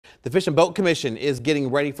The Fish and Boat Commission is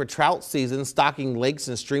getting ready for trout season, stocking lakes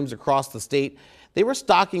and streams across the state. They were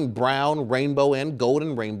stocking brown, rainbow, and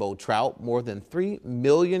golden rainbow trout. More than 3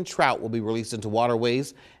 million trout will be released into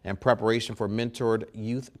waterways in preparation for Mentored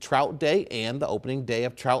Youth Trout Day and the opening day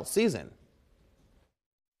of trout season.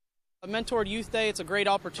 A Mentored Youth Day, it's a great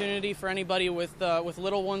opportunity for anybody with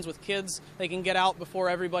little ones, with kids. They can get out before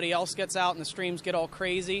everybody else gets out and the streams get all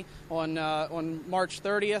crazy. On March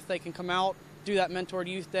 30th, they can come out, do that Mentored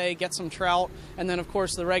Youth Day, get some trout, and then of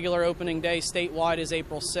course the regular opening day statewide is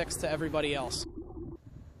April 6th to everybody else.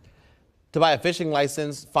 To buy a fishing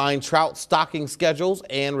license, find trout stocking schedules,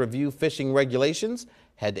 and review fishing regulations,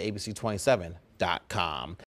 head to abc27.com.